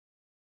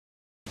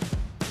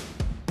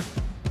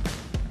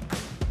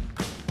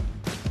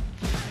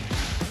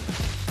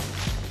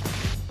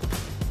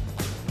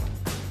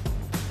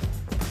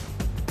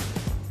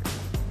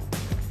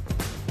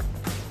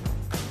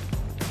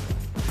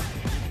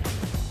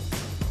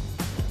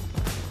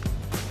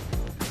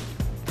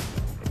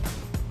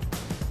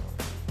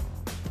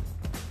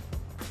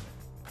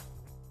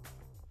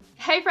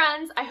Hey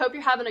friends, I hope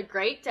you're having a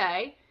great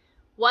day.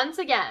 Once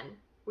again,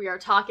 we are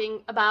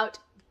talking about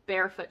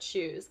barefoot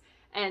shoes.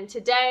 And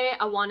today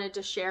I wanted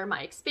to share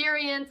my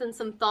experience and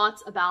some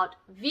thoughts about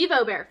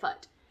Vivo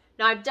Barefoot.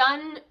 Now I've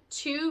done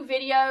 2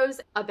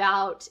 videos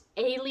about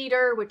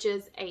A-Leader, which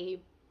is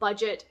a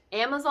budget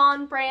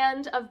Amazon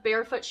brand of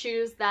barefoot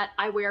shoes that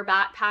I wear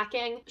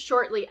backpacking.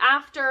 Shortly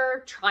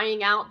after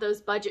trying out those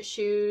budget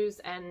shoes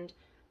and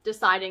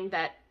deciding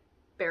that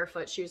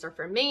barefoot shoes are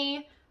for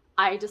me,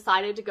 I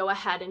decided to go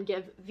ahead and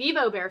give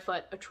Vivo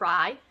Barefoot a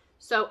try.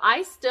 So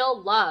I still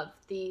love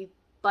the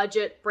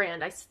budget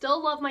brand. I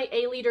still love my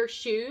A-Leader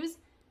shoes,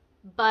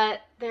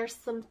 but there's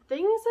some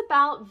things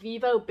about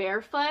Vivo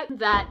Barefoot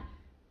that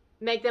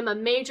make them a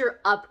major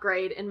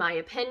upgrade in my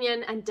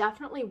opinion and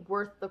definitely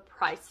worth the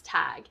price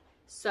tag.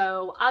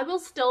 So I will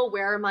still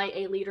wear my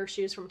A-Leader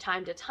shoes from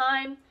time to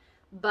time,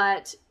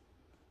 but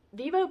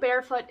Vivo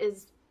Barefoot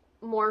is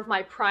more of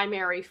my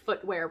primary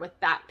footwear with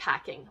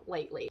backpacking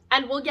lately.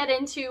 And we'll get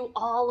into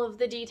all of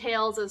the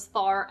details as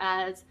far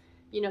as,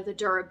 you know, the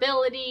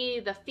durability,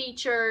 the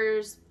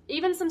features,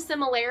 even some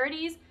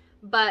similarities.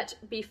 But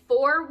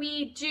before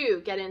we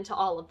do get into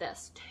all of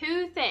this,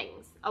 2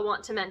 things I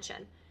want to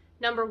mention.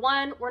 Number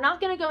 1, we're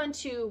not going to go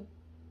into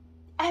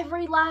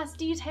every last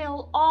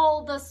detail,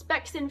 all the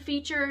specs and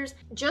features,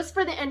 just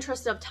for the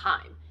interest of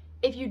time.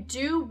 If you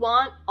do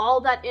want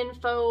all that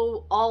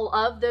info, all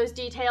of those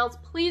details,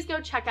 please go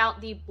check out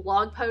the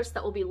blog post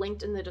that will be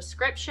linked in the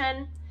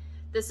description.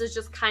 This is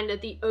just kind of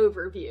the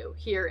overview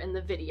here in the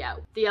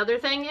video. The other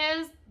thing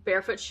is,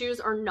 barefoot shoes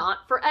are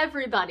not for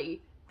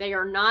everybody. They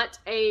are not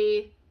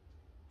a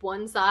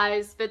one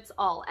size fits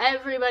all.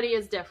 Everybody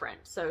is different.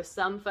 So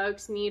some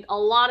folks need a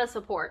lot of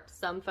support.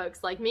 Some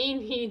folks like me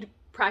need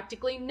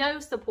practically no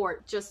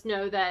support. Just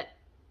know that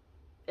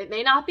it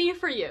may not be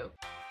for you.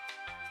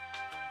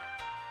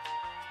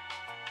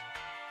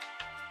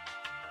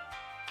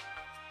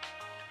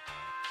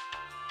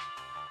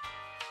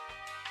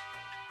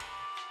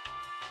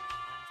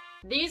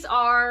 These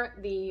are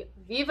the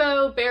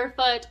Vivo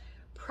Barefoot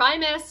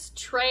Primus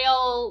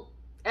Trail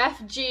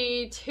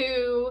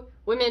FG2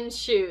 women's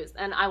shoes,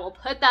 and I will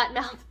put that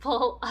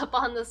mouthful up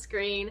on the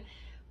screen,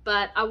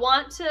 but I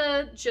want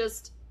to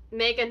just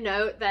make a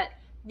note that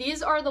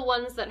these are the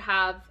ones that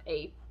have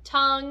a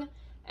tongue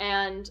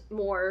and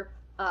more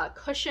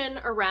cushion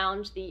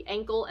around the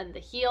ankle and the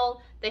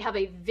heel. They have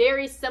a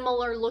very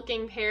similar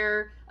looking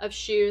pair of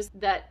shoes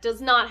that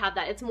does not have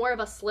that. It's more of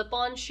a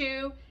slip-on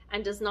shoe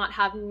and does not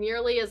have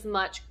nearly as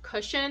much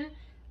cushion.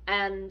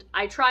 And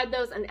I tried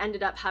those and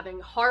ended up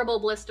having horrible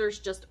blisters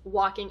just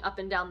walking up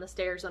and down the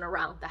stairs and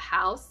around the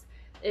house.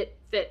 It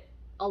fit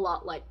a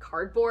lot like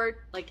cardboard.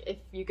 Like if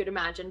you could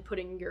imagine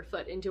putting your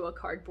foot into a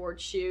cardboard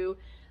shoe,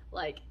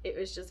 like it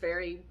was just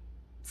very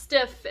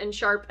stiff and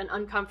sharp and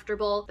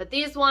uncomfortable. But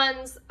these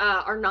ones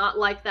are not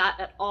like that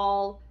at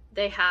all.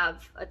 They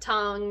have a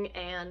tongue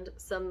and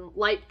some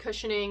light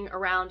cushioning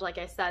around, like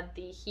I said,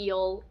 the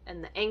heel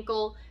and the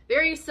ankle.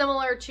 Very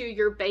similar to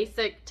your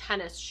basic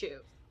tennis shoe.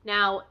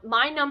 Now,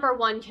 my number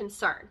 1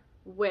 concern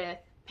with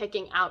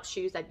picking out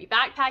shoes I'd be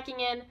backpacking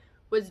in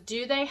was,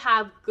 do they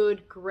have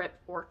good grip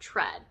or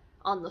tread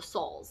on the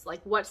soles?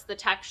 Like, what's the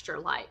texture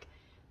like?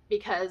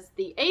 Because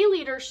the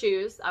A-Leader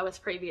shoes I was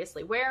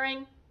previously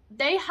wearing,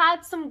 they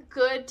had some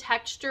good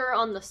texture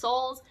on the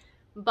soles,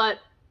 but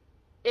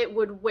it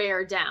would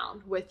wear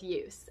down with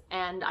use.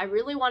 And I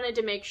really wanted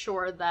to make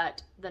sure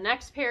that the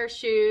next pair of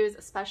shoes,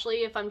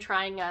 especially if I'm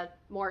trying a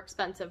more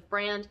expensive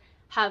brand,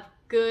 have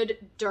good,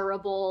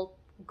 durable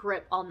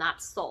grip on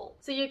that sole.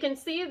 So you can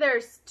see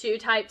there's 2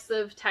 types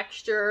of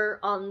texture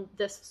on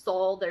this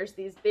sole. There's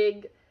these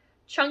big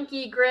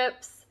chunky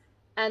grips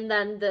and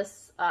then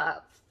this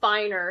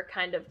finer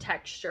kind of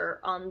texture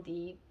on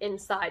the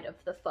inside of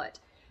the foot.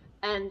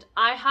 And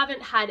I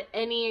haven't had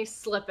any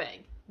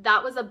slipping.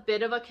 That was a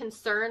bit of a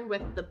concern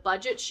with the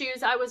budget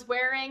shoes I was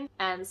wearing,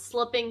 and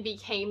slipping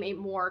became a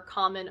more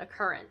common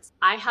occurrence.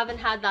 I haven't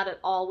had that at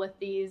all with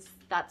these.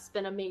 That's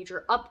been a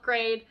major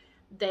upgrade.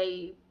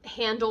 They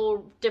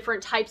handle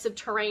different types of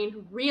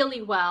terrain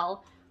really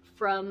well,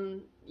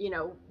 from, you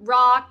know,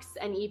 rocks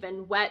and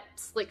even wet,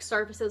 slick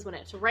surfaces when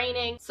it's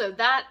raining. So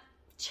that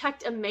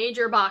checked a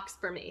major box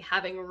for me,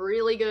 having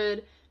really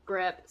good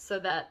grip so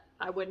that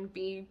I wouldn't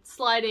be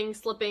sliding,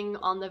 slipping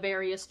on the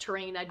various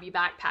terrain I'd be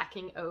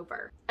backpacking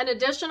over. An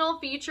additional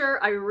feature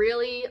I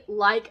really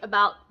like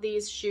about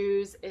these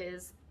shoes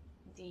is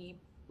the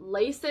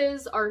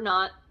laces are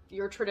not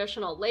your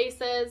traditional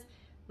laces.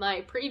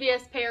 My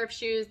previous pair of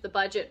shoes, the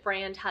budget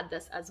brand, had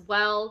this as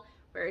well,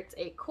 where it's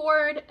a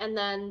cord and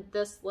then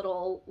this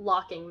little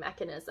locking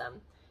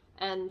mechanism.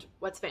 And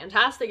what's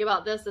fantastic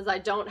about this is I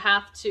don't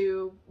have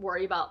to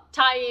worry about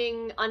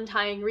tying,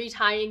 untying,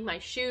 retying my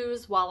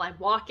shoes while I'm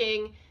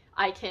walking.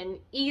 I can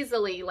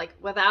easily, like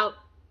without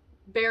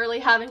barely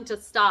having to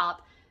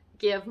stop,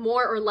 give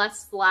more or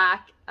less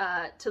slack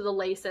to the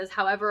laces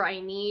however I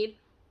need.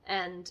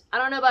 And I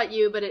don't know about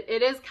you, but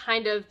it is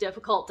kind of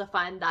difficult to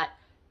find that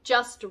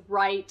just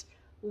right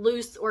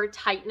loose or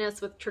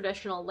tightness with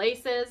traditional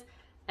laces.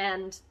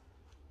 And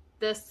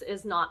this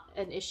is not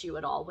an issue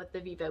at all with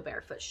the Vivo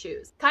Barefoot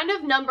shoes. Kind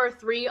of number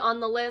 3 on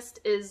the list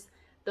is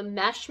the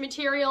mesh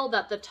material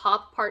that the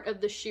top part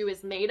of the shoe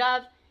is made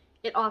of.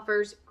 It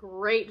offers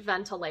great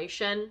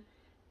ventilation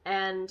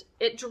and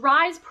it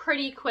dries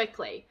pretty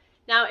quickly.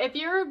 Now, if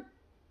you're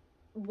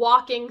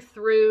walking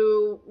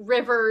through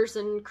rivers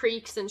and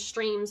creeks and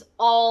streams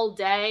all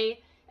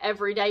day,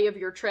 every day of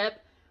your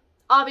trip,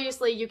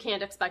 obviously you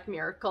can't expect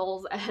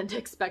miracles and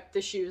expect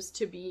the shoes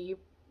to be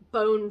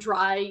bone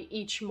dry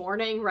each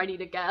morning, ready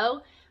to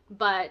go,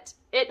 but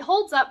it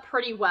holds up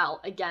pretty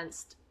well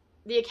against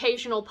the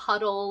occasional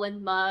puddle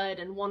and mud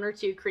and 1 or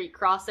 2 creek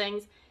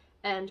crossings,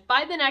 and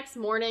by the next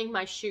morning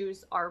my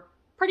shoes are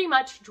pretty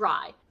much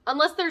dry.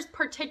 Unless there's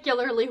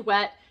particularly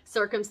wet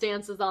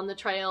circumstances on the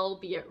trail,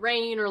 be it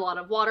rain or a lot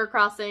of water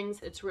crossings,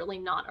 it's really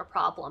not a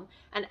problem.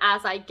 And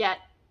as I get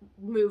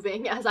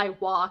moving, as I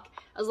walk,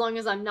 as long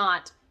as I'm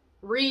not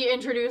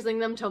reintroducing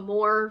them to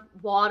more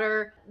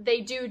water,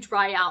 they do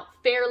dry out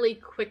fairly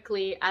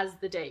quickly as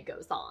the day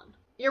goes on.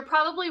 You're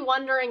probably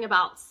wondering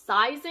about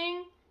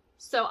sizing.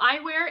 So I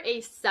wear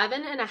a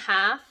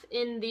 7.5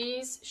 in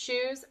these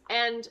shoes,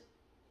 and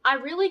I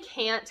really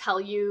can't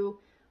tell you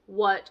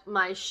what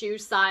my shoe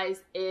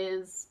size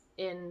is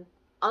in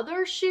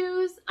other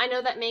shoes. I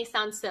know that may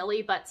sound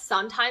silly, but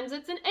sometimes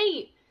it's an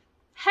 8.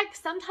 Heck,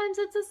 sometimes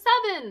it's a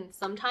 7,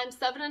 sometimes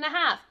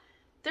 7.5.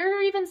 There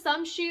are even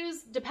some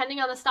shoes, depending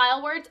on the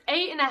style, where it's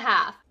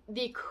 8.5.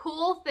 The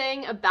cool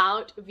thing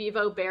about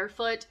Vivo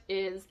Barefoot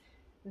is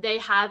they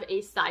have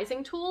a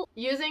sizing tool.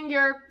 Using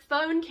your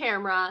phone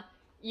camera,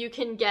 you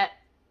can get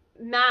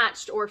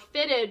matched or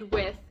fitted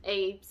with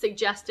a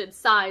suggested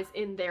size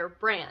in their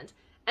brand.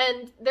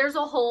 And there's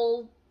a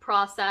whole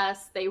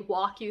process. They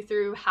walk you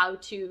through how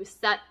to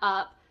set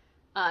up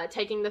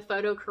taking the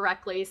photo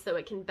correctly so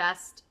it can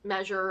best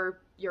measure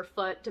your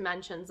foot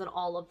dimensions and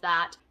all of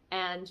that.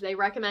 And they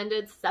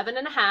recommended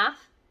 7.5.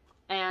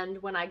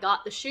 And when I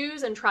got the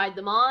shoes and tried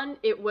them on,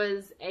 it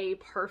was a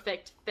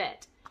perfect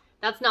fit.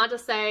 That's not to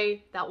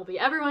say that will be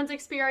everyone's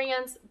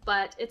experience,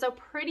 but it's a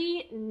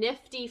pretty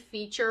nifty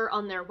feature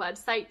on their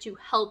website to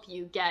help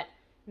you get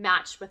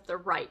matched with the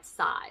right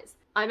size.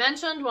 I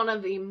mentioned one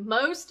of the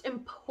most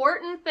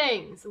important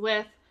things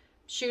with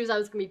shoes I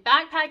was going to be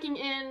backpacking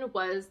in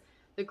was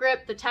the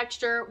grip, the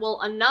texture.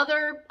 Well,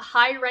 another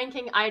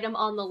high-ranking item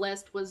on the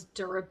list was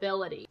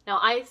durability. Now,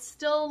 I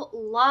still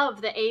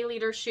love the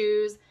A-liter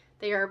shoes.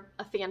 They are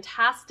a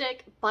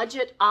fantastic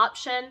budget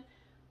option,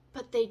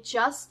 but they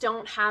just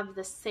don't have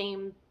the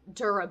same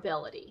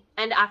durability.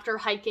 And after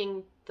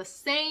hiking the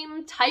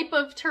same type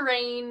of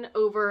terrain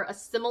over a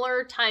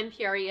similar time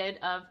period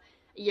of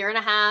a year and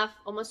a half,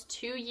 almost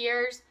 2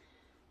 years,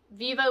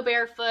 Vivo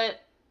Barefoot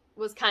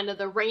was kind of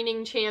the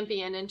reigning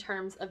champion in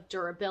terms of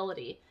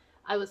durability.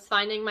 I was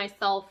finding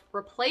myself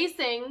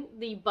replacing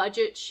the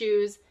budget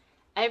shoes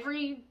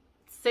every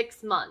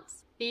 6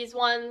 months. These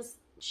ones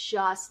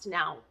just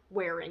now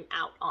wearing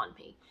out on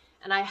me.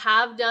 And I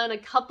have done a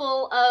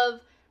couple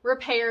of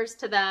repairs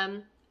to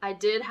them. I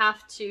did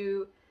have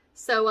to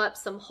sew up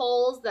some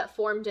holes that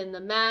formed in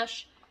the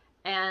mesh,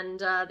 and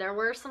there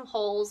were some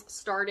holes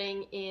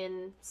starting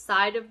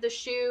inside of the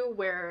shoe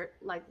where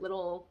like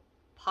little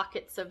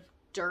pockets of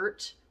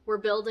dirt were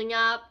building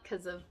up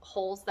because of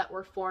holes that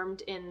were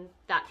formed in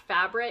that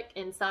fabric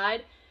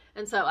inside.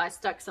 And so I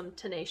stuck some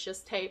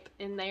tenacious tape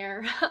in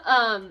there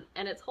and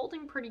it's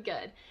holding pretty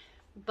good.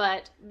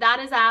 But that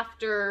is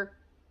after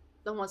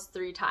almost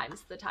 3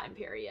 times the time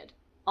period.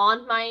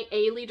 On my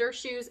A-liter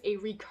shoes, a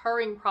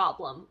recurring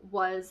problem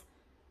was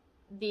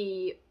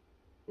the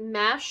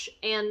mesh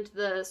and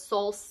the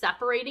sole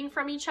separating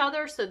from each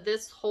other. So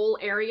this whole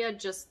area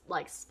just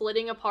like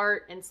splitting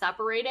apart and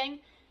separating.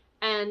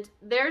 And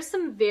there's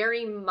some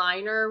very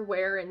minor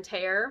wear and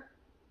tear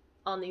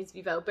on these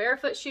Vivo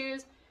Barefoot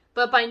shoes,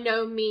 but by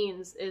no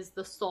means is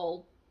the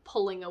sole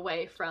pulling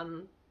away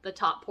from the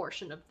top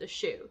portion of the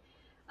shoe.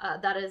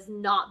 That has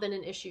not been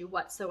an issue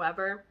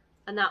whatsoever,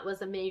 and that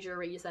was a major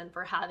reason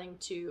for having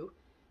to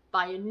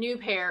buy a new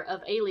pair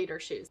of A-liter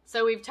shoes.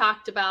 So we've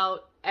talked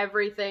about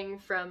everything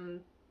from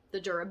the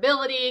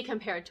durability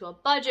compared to a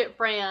budget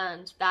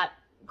brand, that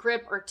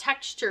grip or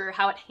texture,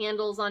 how it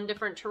handles on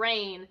different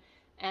terrain,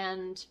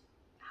 and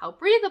how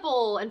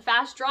breathable and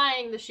fast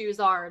drying the shoes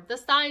are, the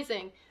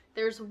sizing.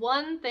 There's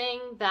one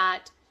thing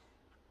that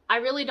I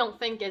really don't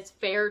think is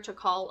fair to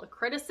call a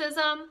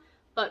criticism,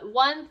 but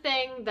one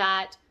thing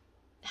that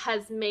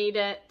has made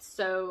it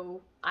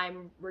so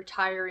I'm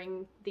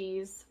retiring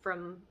these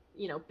from,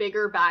 you know,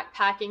 bigger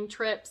backpacking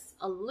trips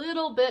a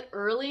little bit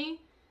early,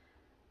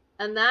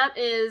 and that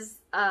is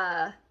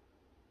the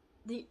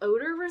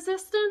odor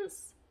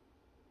resistance.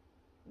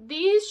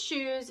 These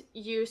shoes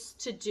used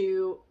to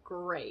do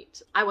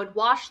great. I would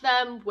wash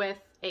them with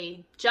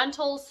a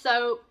gentle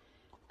soap,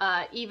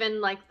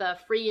 even like the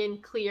free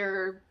and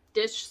clear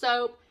dish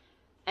soap,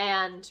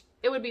 and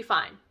it would be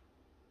fine.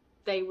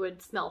 They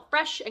would smell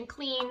fresh and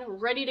clean,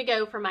 ready to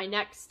go for my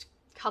next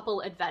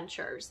couple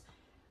adventures.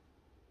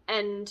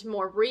 And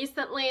more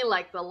recently,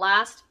 like the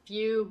last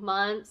few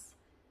months,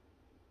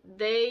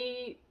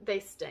 they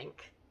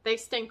stink. They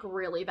stink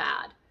really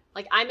bad.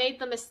 Like, I made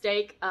the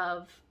mistake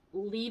of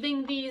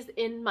leaving these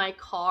in my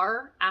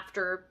car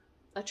after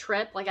a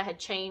trip. Like, I had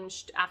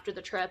changed after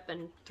the trip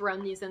and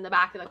thrown these in the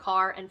back of the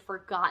car and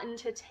forgotten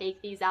to take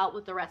these out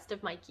with the rest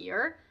of my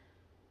gear.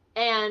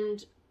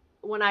 And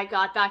when I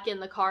got back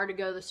in the car to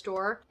go to the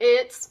store,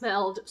 it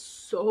smelled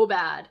so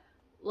bad.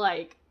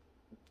 Like,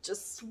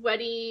 just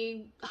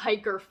sweaty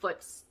hiker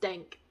foot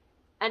stink.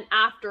 And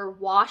after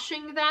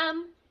washing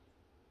them,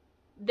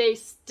 they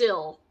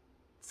still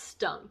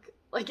stunk.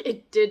 Like,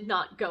 it did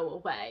not go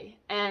away.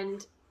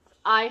 And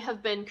I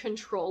have been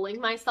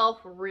controlling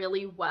myself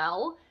really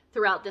well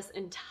throughout this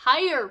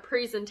entire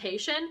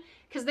presentation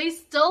because they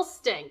still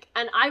stink.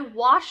 And I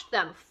washed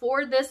them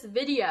for this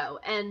video,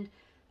 and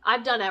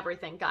I've done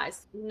everything,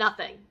 guys.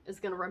 Nothing is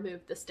going to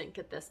remove the stink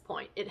at this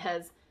point. It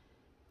has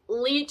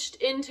leached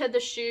into the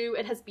shoe.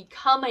 It has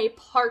become a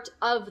part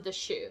of the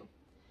shoe.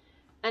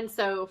 And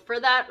so for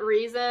that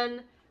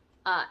reason,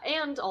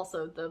 and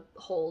also the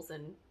holes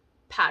and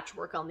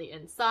patchwork on the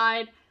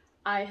inside,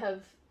 I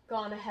have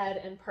gone ahead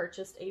and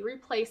purchased a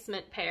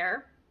replacement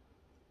pair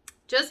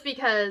just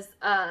because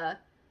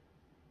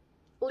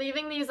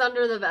leaving these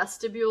under the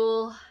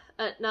vestibule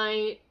at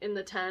night in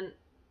the tent,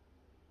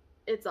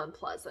 it's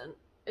unpleasant.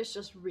 It's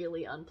just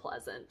really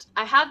unpleasant.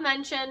 I have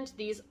mentioned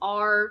these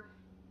are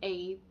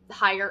a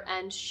higher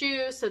end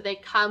shoe, so they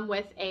come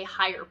with a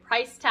higher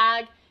price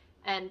tag,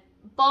 and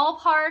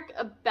ballpark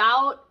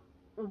about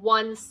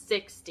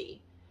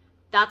 $160.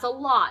 That's a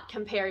lot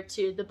compared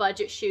to the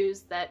budget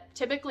shoes that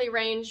typically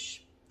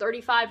range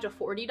 $35 to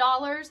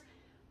 $40.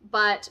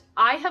 But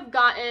I have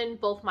gotten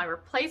both my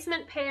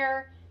replacement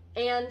pair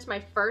and my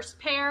first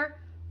pair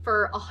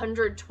for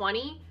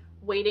 $120,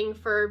 waiting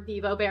for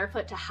Vivo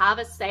Barefoot to have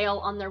a sale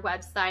on their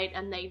website,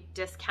 and they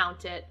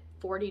discount it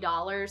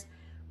 $40,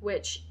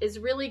 which is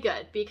really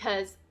good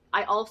because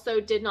I also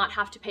did not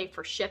have to pay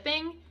for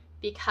shipping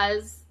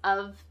because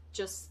of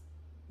just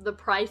the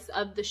price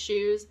of the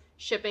shoes.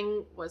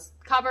 Shipping was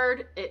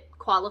covered. It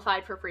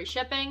qualified for free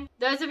shipping.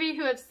 Those of you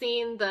who have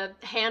seen the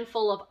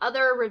handful of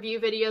other review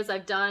videos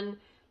I've done,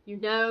 you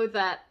know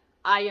that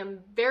I am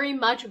very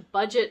much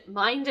budget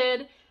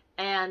minded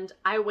and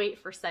I wait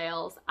for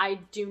sales. I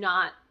do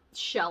not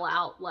shell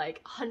out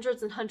like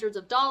hundreds and hundreds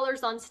of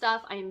dollars on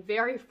stuff. I am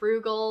very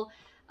frugal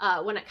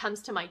when it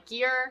comes to my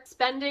gear.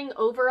 Spending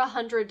over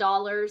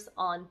 $100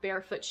 on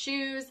barefoot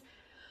shoes,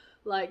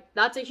 like,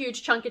 that's a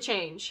huge chunk of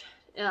change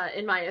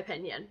in my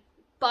opinion.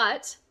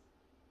 But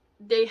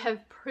they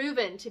have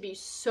proven to be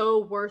so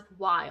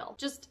worthwhile.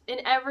 Just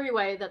in every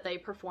way that they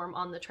perform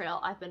on the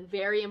trail, I've been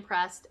very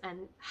impressed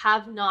and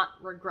have not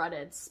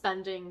regretted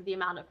spending the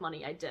amount of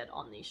money I did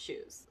on these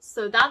shoes.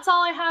 So that's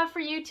all I have for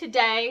you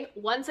today.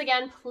 Once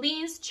again,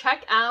 please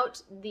check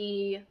out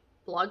the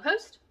blog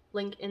post,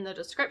 link in the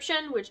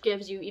description, which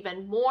gives you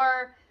even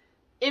more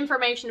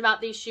information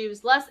about these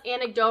shoes, less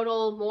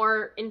anecdotal,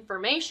 more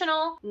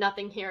informational.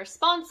 Nothing here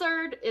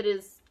sponsored. It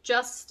is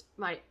just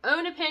my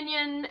own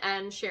opinion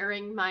and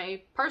sharing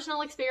my personal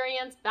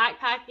experience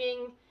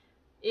backpacking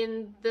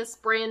in this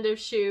brand of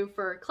shoe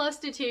for close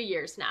to 2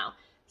 years now.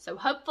 So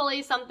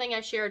hopefully something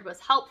I shared was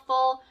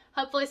helpful.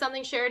 Hopefully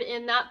something shared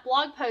in that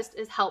blog post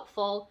is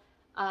helpful.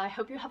 I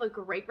hope you have a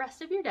great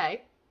rest of your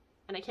day,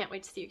 and I can't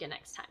wait to see you again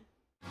next time.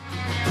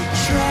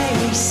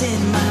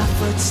 Tracing my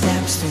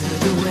footsteps through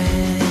the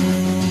wind,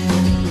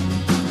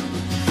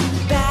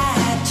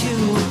 back to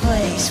a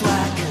place where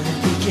I could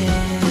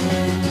begin.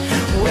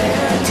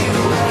 Where do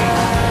I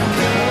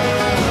go?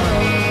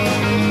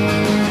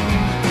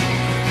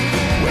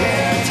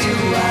 Where do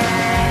I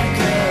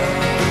go?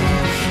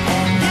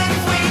 And if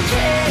we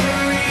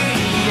carry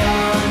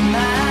on,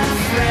 my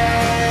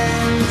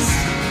friends,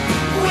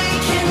 we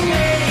can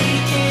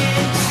make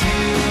it to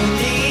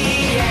the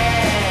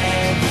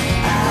end.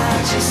 I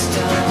just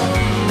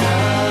don't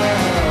know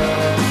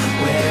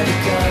where to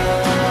go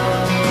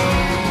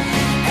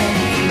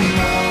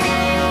anymore.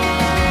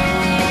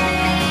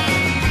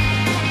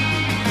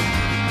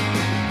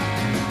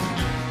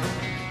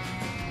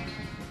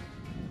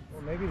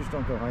 Maybe just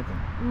don't go hiking.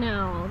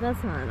 No,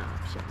 that's not an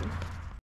option.